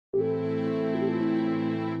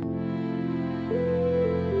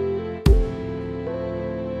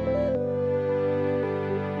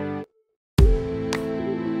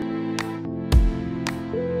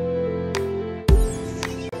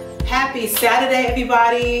Happy Saturday,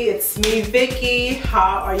 everybody. It's me, Vicky.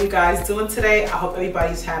 How are you guys doing today? I hope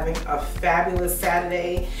everybody's having a fabulous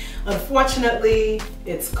Saturday. Unfortunately,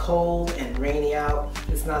 it's cold and rainy out.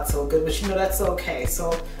 It's not so good, but you know that's okay.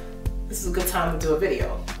 So this is a good time to do a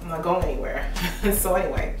video. I'm not going anywhere. So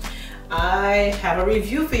anyway, I have a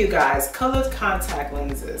review for you guys, colored contact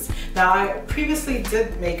lenses. Now, I previously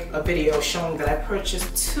did make a video showing that I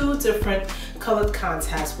purchased two different colored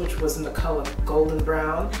contacts, which was in the color golden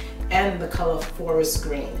brown and the color forest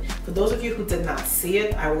green. For those of you who did not see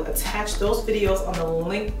it, I will attach those videos on the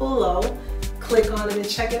link below. Click on it and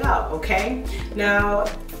check it out, okay? Now,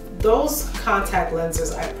 those contact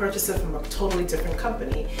lenses, I purchased it from a totally different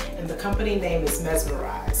company, and the company name is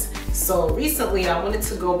Foureyez. So recently I wanted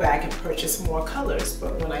to go back and purchase more colors,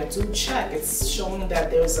 but when I do check, it's showing that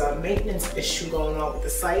there's a maintenance issue going on with the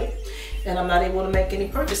site, and I'm not able to make any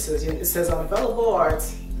purchases. It says unavailable, or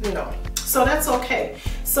it's, you know, so that's okay.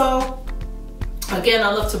 So again,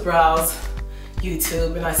 I love to browse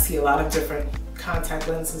YouTube, and I see a lot of different contact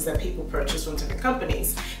lenses that people purchase from different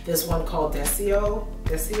companies. There's one called Desio,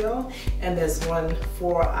 and there's one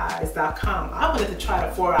Foureyez.com. I wanted to try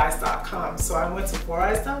the Foureyez.com, so I went to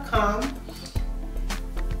Foureyez.com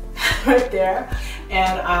right there,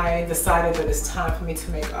 and I decided that it's time for me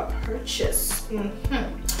to make a purchase.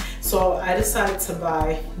 So I decided to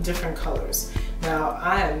buy different colors. Now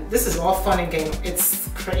this is all fun and game. It's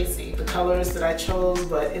crazy, the colors that I chose,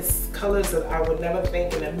 but it's colors that I would never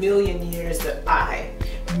think in a million years that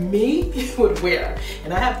me would wear.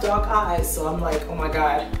 And I have dark eyes, so I'm like, oh my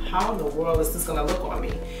God, how in the world is this gonna look on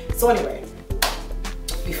me? So anyway,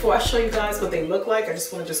 before I show you guys what they look like, I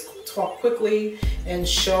just want to talk quickly and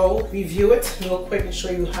review it real quick and show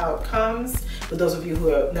you how it comes. For those of you who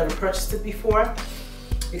have never purchased it before,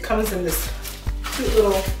 it comes in this cute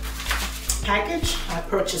little package. I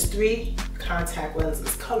purchased 3 contact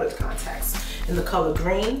lenses, colored contacts, in the color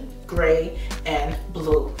green, gray, and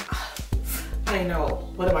blue. I know,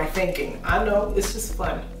 what am I thinking? I know, it's just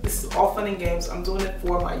fun. This is all fun and games. I'm doing it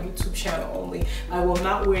for my YouTube channel only. I will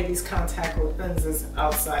not wear these contact lenses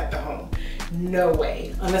outside the home. No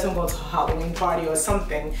way, unless I'm going to a Halloween party or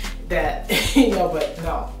something that, you know, but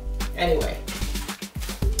no. Anyway,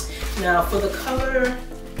 now for the color,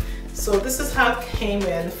 so this is how it came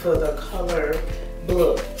in for the color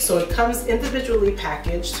blue. So it comes individually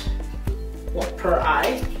packaged, well, per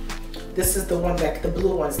eye. This is the one that, the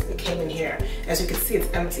blue ones that came in here. As you can see,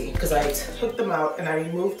 it's empty because I took them out and I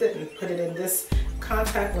removed it and put it in this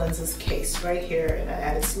contact lenses case right here, and I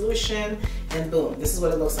added solution, and boom, this is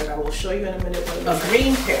what it looks like. I will show you in a minute. A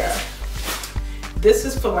green pair. This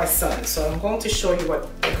is for my son, so I'm going to show you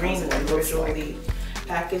what the green one originally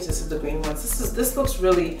package. This is the green ones. This looks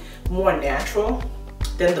really more natural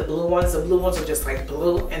than the blue ones. The blue ones are just like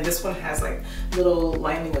blue, and this one has like little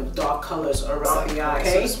lining of dark colors around the eye.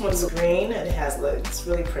 Okay. So this one's green and it has, it's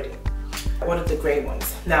really pretty. One of the gray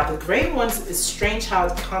ones. Now the gray ones, is strange how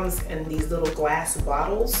it comes in these little glass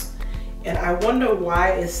bottles, and I wonder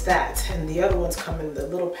why is that, and the other ones come in the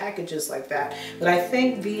little packages like that. But I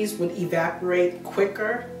think these would evaporate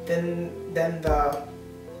quicker than the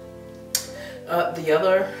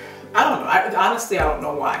other. I don't know. Honestly, I don't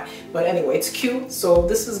know why. But anyway, it's cute. So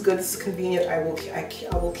this is good. This is convenient. I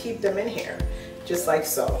will keep them in here, just like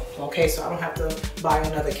so. Okay, so I don't have to buy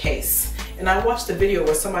another case. And I watched a video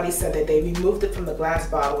where somebody said that they removed it from the glass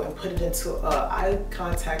bottle and put it into an eye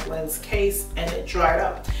contact lens case, and it dried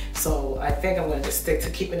up. So I think I'm going to just stick to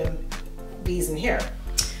keeping these in here.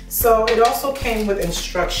 So it also came with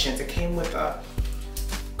instructions. It came with a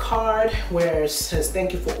card where it says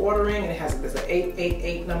thank you for ordering, and there's an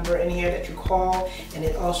 888 number in here that you call, and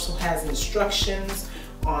it also has instructions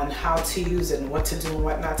on how to use it and what to do and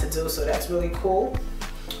what not to do. So that's really cool.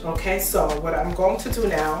 Okay, so what I'm going to do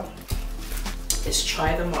now is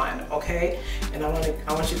try them on, okay? And I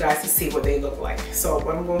want you guys to see what they look like. So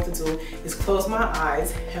what I'm going to do is close my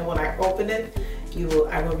eyes, and when I open it,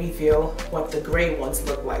 I will reveal what the gray ones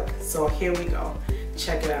look like. So here we go.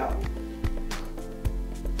 Check it out.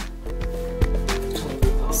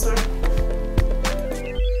 Closer.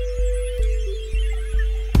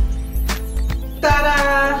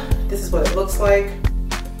 Ta-da! This is what it looks like.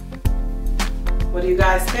 What do you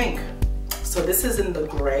guys think? So this is in the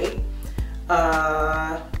gray.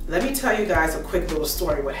 Let me tell you guys a quick little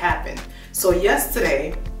story what happened. So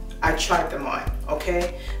yesterday I tried them on,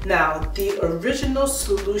 okay? Now the original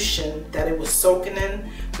solution that it was soaking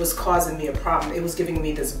in was causing me a problem. It was giving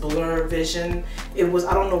me this blur vision. I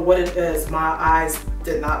don't know what it is, my eyes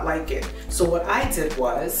did not like it. So what I did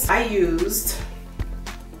was I used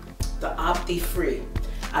the Opti Free.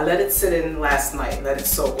 I let it sit in last night, let it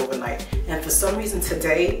soak overnight. And for some reason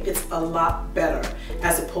today, it's a lot better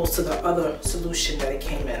as opposed to the other solution that it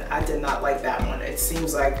came in. I did not like that one. It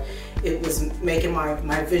seems like it was making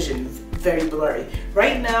my vision very blurry.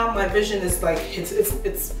 Right now, my vision is like,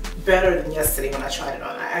 it's better than yesterday when I tried it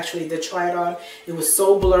on. I actually did try it on. It was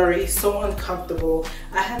so blurry, so uncomfortable.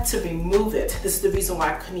 I had to remove it. This is the reason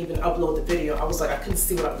why I couldn't even upload the video. I was like, I couldn't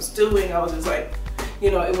see what I was doing. I was just like,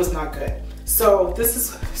 you know, it was not good. So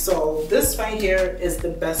this right here is the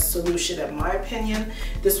best solution in my opinion.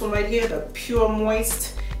 This one right here, the Pure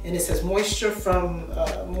Moist, and it says moisture from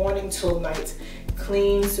morning till night.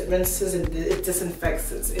 Cleans, rinses, and it disinfects.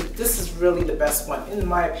 This is really the best one in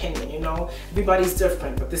my opinion. You know, everybody's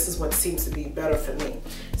different, but this is what seems to be better for me.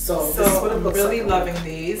 So this is what it looks like. I'm really loving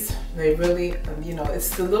these. They really, you know,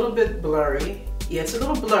 it's a little bit blurry. Yeah, it's a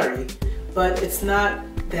little blurry, but it's not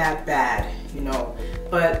that bad, you know.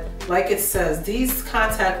 But like it says, these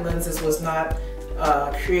contact lenses was not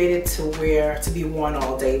created to be worn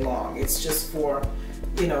all day long. It's just for,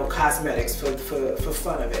 you know, cosmetics, for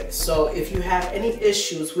fun of it. So if you have any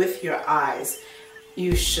issues with your eyes,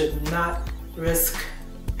 you should not risk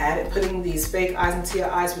putting these fake eyes into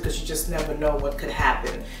your eyes, because you just never know what could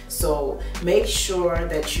happen. So make sure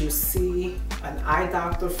that you see an eye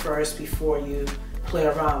doctor first before you play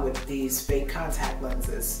around with these fake contact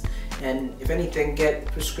lenses. And if anything, get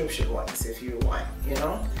prescription ones if you want, you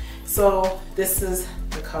know. So this is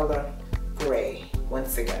the color gray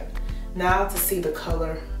once again. Now to see the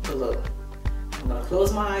color blue. I'm going to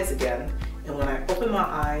close my eyes again, and when I open my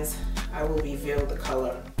eyes, I will reveal the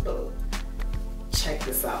color blue. Check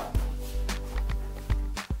this out.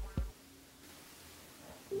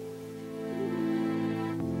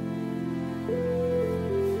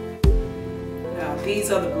 Now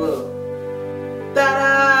these are the blue.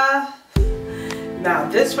 Ta-da! Now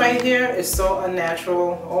this right here is so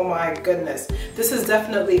unnatural. Oh my goodness. This is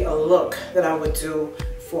definitely a look that I would do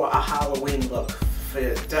for a Halloween look.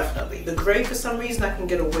 Definitely. The gray, for some reason, I can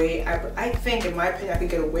get away. I think, in my opinion, I can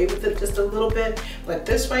get away with it just a little bit. But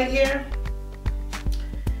this right here,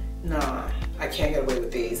 nah, I can't get away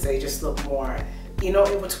with these. They just look more. You know,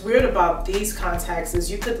 what's weird about these contacts is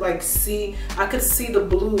you could like see, I could see the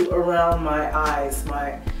blue around my eyes.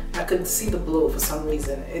 I could see the blue for some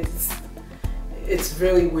reason. It's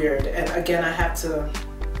really weird. And again, I have to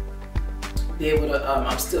be able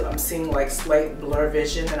to, I'm seeing like slight blur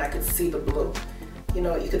vision, and I could see the blue. You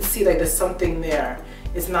know, you could see like there's something there.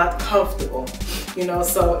 It's not comfortable, you know.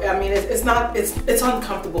 So I mean, it's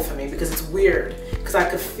uncomfortable for me because it's weird, because I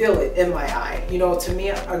could feel it in my eye. You know, to me,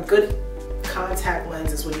 a good contact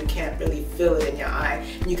lens is when you can't really feel it in your eye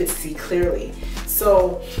and you could see clearly.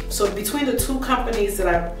 So between the two companies that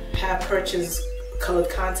I have purchased colored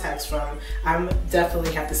contacts from, I'm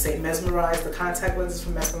definitely have to say Mesmerize. The contact lenses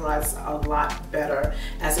from Mesmerize are a lot better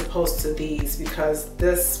as opposed to these, because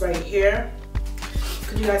this right here,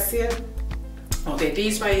 could you guys see it? Okay,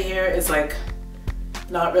 these right here is like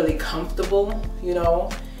not really comfortable, you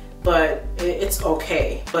know, but it's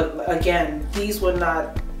okay. But again, these were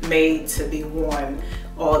not made to be worn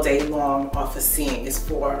all day long or for seeing. It's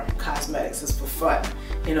for cosmetics, it's for fun,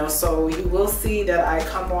 you know. So you will see that I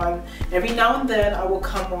come on every now and then. I will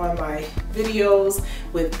come on my videos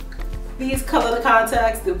with these colored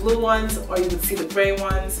contacts, the blue ones, or you can see the gray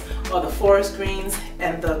ones, or the forest greens,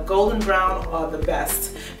 and the golden brown are the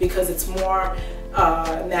best because it's more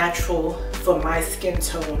natural for my skin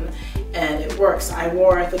tone, and it works. I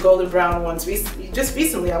wore the golden brown ones just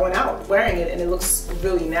recently. I went out wearing it and it looks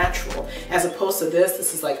really natural, as opposed to this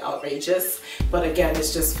is like outrageous. But again,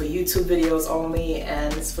 it's just for YouTube videos only,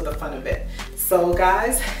 and it's for the fun of it. So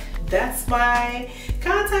guys, that's my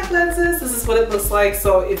contact lenses. This is what it looks like.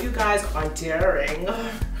 So if you guys are daring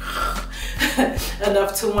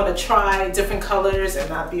enough to want to try different colors and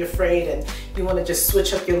not be afraid, and you want to just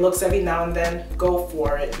switch up your looks every now and then, go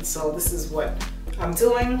for it. And so this is what I'm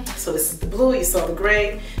doing. So this is the blue, you saw the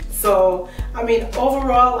gray. So I mean,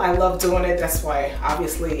 overall I love doing it. That's why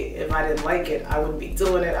obviously if I didn't like it, I wouldn't be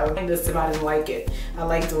doing it. I would do this if I didn't like it. I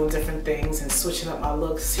like doing different things and switching up my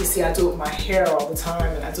looks. You see, I do it with my hair all the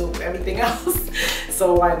time, and I do it with everything else.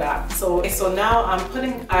 So why not? So now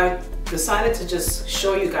I decided to just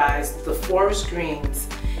show you guys the forest greens,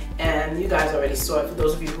 and you guys already saw it. For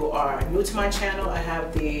those of you who are new to my channel, I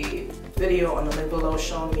have the video on the link below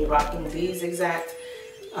showing me rocking these exact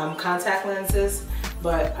contact lenses.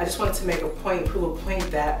 But I just wanted to make a point, prove a point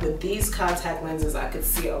that with these contact lenses, I could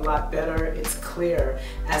see a lot better. It's clear,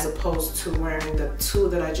 as opposed to wearing the two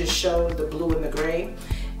that I just showed, the blue and the gray.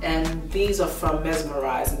 and these are from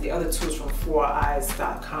Mesmerize, and the other two is from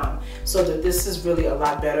Foureyez.com. So this is really a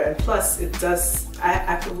lot better, and plus it does,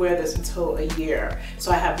 I could wear this until a year.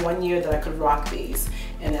 So I have 1 year that I could rock these.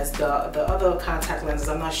 And as the other contact lenses,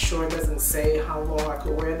 I'm not sure, it doesn't say how long I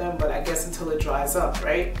could wear them, but I guess until it dries up,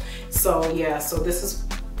 right? So yeah, so this is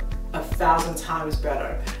 1,000 times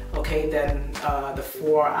better, okay, than the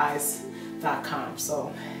Foureyez.com.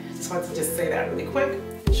 So just wanted to just say that really quick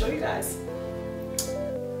and show you guys.